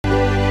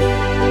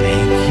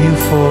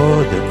for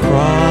the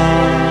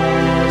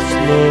cross,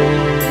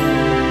 Lord.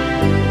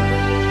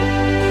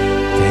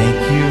 Thank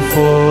you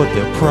for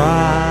the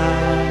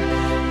price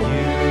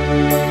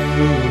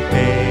you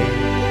paid,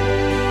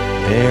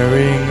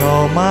 bearing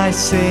all my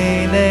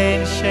sin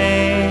and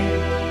shame.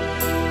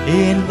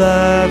 In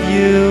love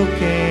you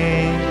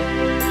came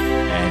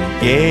and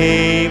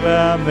gave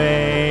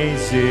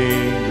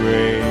amazing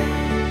grace.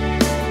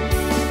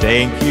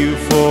 Thank you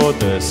for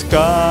the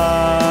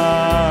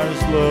scars,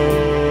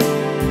 Lord.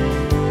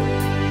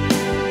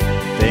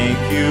 Thank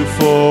you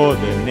for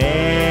the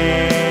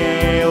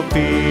nail-pierced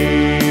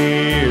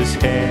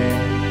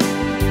hand.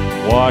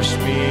 Wash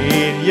me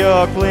in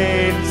your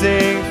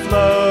cleansing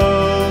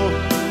flow.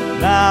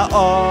 Now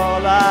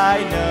all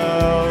I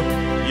know,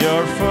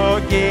 your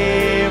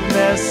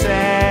forgiveness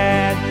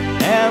and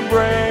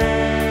embrace.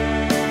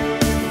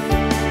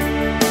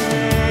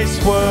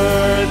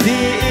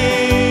 Worthy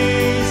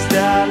is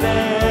the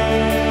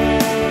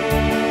Lamb,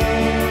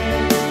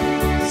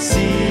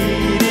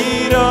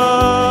 seated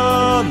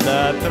on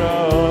the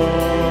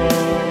throne.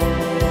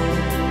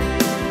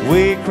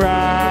 We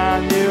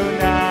crown you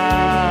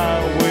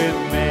now with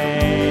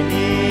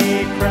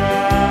many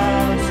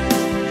crowns.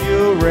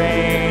 You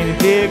reign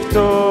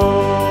victorious,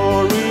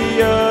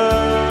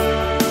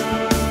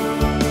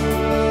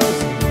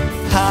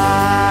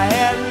 high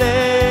and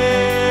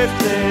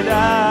lifted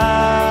up,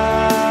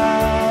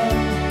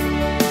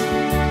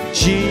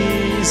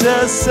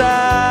 Jesus,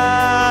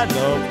 Son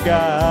of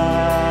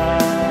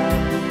God,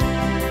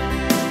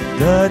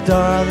 the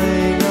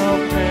darling of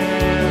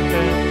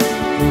heaven,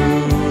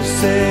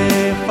 crucified.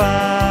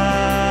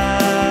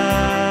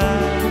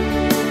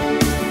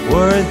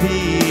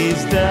 Worthy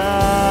is the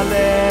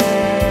Lamb,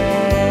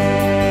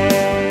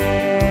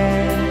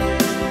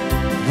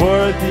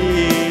 worthy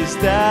is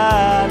the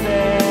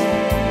Lamb.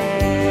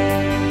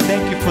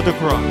 Thank you for the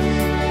cross.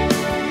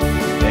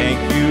 Thank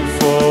you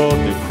for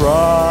the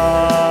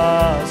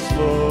cross,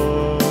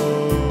 Lord.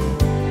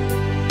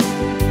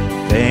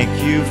 Thank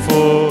you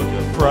for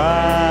the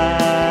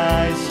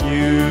price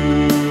you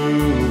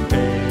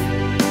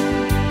paid,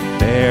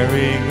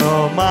 bearing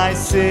all my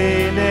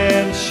sin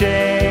and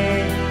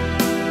shame.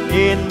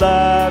 In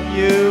love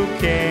you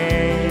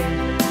came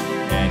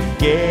and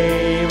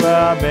gave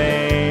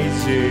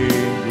amazing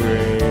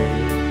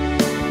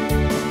grace.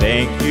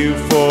 Thank you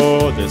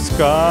for the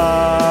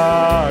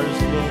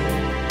scars,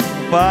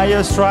 Lord. By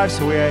your stripes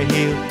we are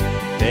healed.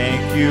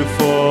 Thank you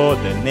for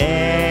the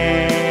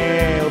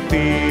nail-pierced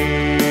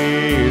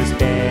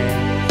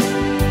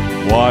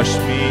hands. Wash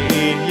me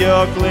in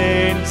your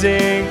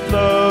cleansing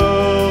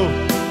flow.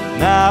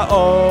 Now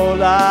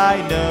all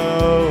I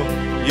know,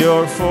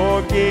 your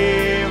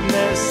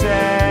forgiveness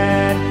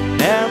and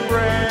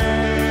embrace.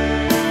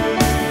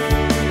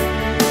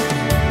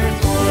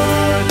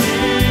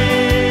 Worthy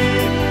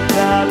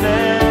the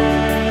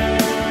Lamb,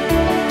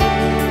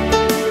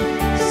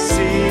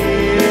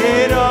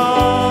 seated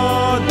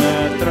on the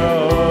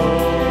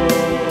throne.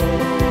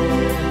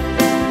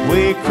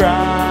 We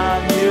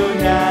crown you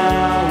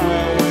now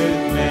with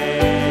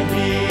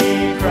many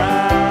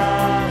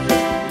crowns.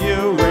 You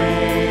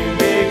reign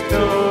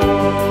victorious,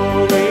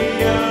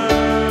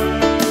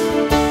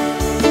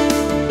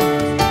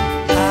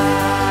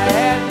 high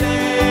and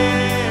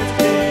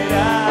lifted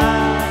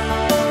up,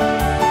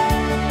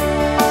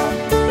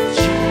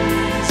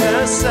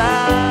 Jesus,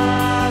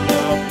 Son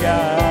of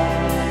God,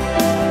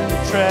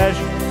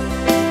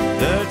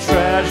 the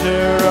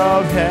treasure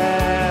of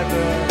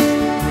heaven,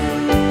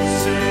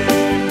 crucified.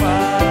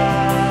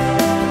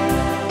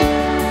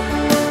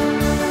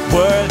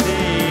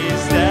 Worthy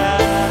is the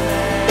Lamb,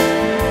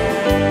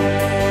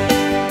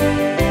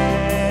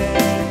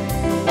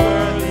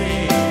 worthy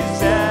is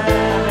the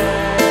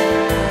Lamb,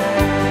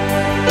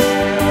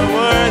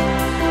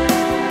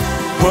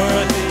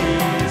 worthy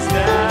is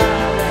the Lamb,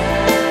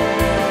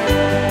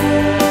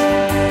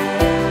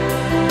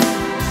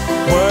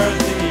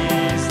 worthy is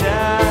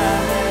the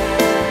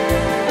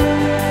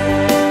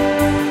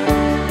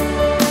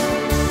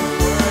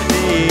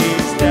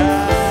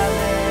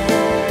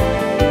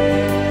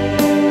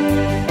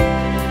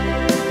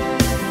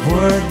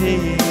worthy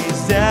is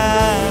the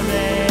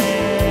Lamb,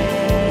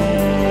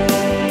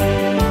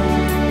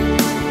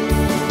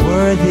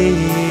 worthy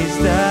is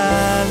the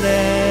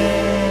Lamb,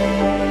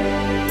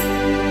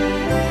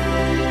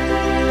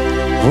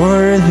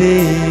 worthy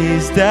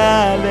is the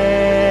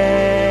Lamb,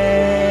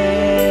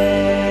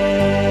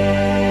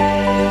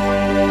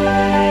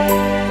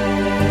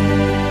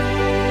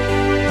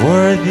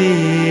 worthy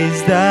is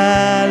the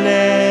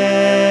Lamb.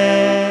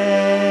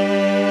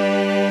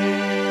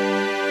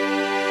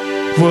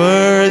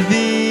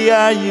 Worthy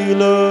are you,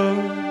 Lord.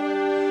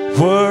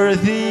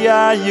 Worthy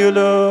are you,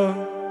 Lord.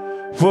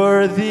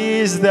 Worthy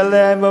is the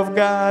Lamb of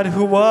God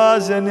who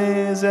was and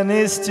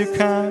is to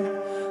come.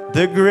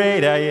 The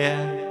great I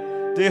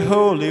am, the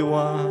Holy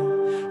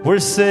One. We're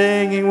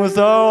singing with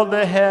all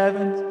the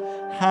heavens.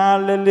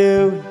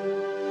 Hallelujah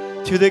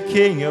to the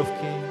King of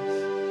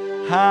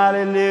Kings.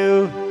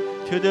 Hallelujah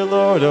to the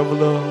Lord of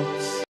Lords.